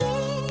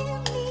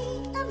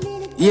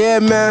Yeah,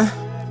 man.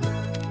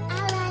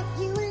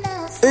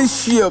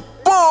 It's your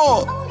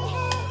boy,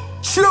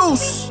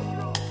 Juce,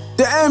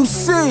 the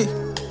MC.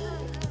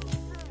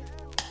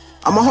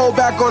 I'ma hold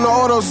back on the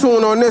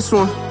auto-tune on this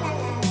one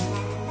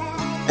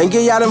and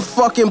give y'all them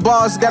fucking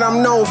bars that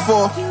I'm known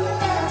for.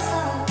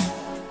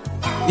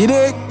 You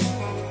dig?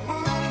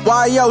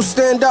 Why, yo,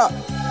 stand up.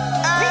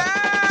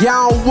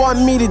 Y'all don't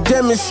want me to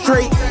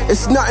demonstrate.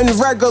 It's nothing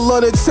regular.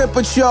 The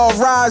temperature will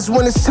rise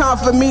when it's time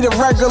for me to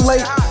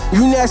regulate.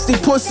 You nasty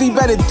pussy,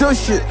 better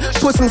douche it.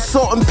 Put some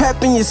salt and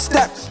pep in your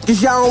step,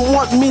 cause y'all don't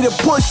want me to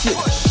push it.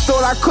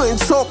 Thought I couldn't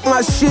talk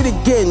my shit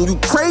again. You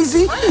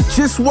crazy?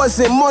 Just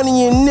wasn't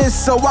money in this,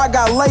 so I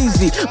got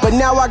lazy. But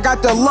now I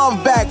got the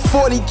love back.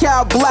 40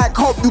 cal black,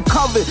 hope you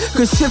covered,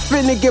 cause shit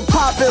finna get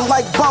poppin'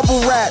 like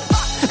bubble wrap.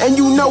 And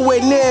you know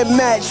it near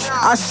match.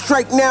 I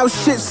strike now,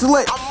 shit's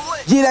lit.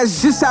 Yeah,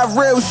 that's just how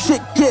real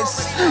shit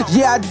gets.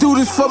 Yeah, I do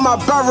this for my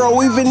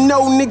borough. Even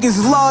though niggas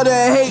love to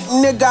hate,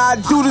 nigga, I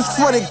do this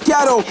for the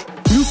ghetto.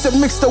 Used to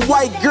mix the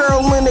white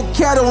girl in the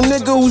kettle.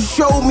 Nigga who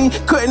showed me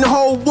couldn't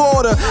hold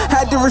water.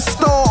 Had to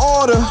restore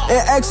order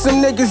and X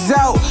some niggas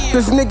out.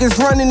 Cause niggas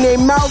running their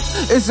mouth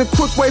is a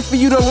quick way for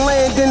you to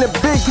land in a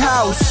big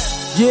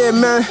house. Yeah,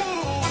 man,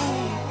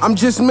 I'm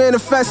just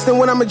manifesting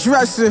what I'm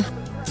addressing.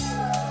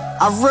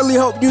 I really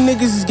hope you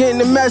niggas is getting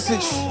the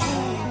message.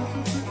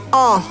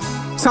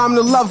 Time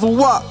to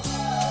level up.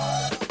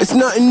 It's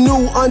nothing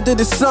new under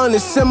the sun.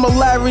 It's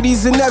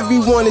similarities in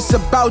everyone. It's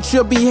about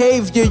your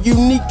behavior,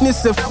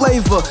 uniqueness and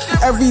flavor.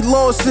 Every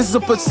loss is a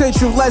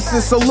potential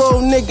lesson. So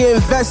little nigga,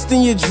 invest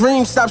in your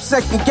dreams. Stop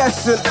second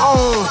guessing.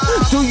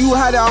 Do you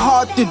have the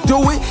heart to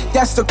do it?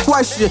 That's the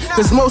question.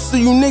 Cause most of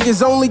you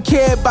niggas only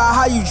care about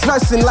how you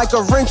dressing. Like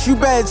a wrench, you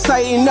better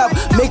tighten up.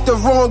 Make the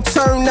wrong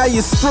turn, now you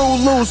screw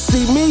loose.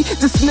 See me?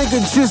 This nigga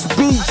just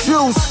be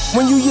Juice.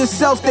 When you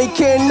yourself, they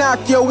can't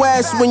knock your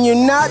ass. When you're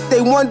not,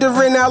 they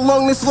wondering how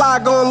long this lie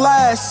gon'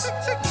 last.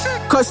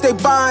 Cause they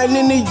buying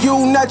into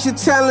you, not your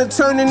talent.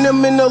 Turning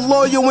them into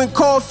loyal and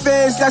core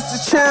fans, that's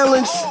the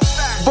challenge.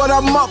 But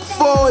I'm up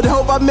for it,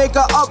 hope I make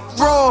a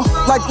uproar.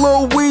 Like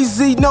Lil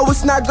Weezy, no,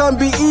 it's not gonna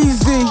be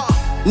easy.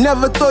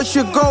 Never thought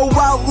you'd go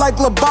out like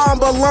La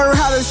Bamba. Learn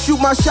how to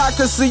shoot my shot,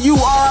 cause of you,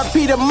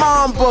 R.I.P. to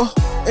Mamba.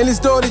 And his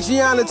daughter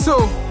Gianna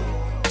too.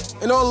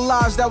 And all the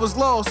lives that was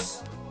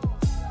lost.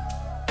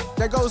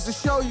 That goes to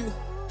show you,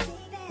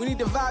 we need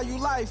to value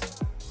life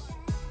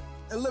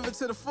and live it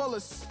to the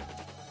fullest.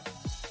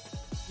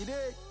 You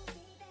dig?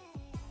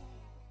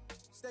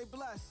 Stay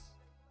blessed.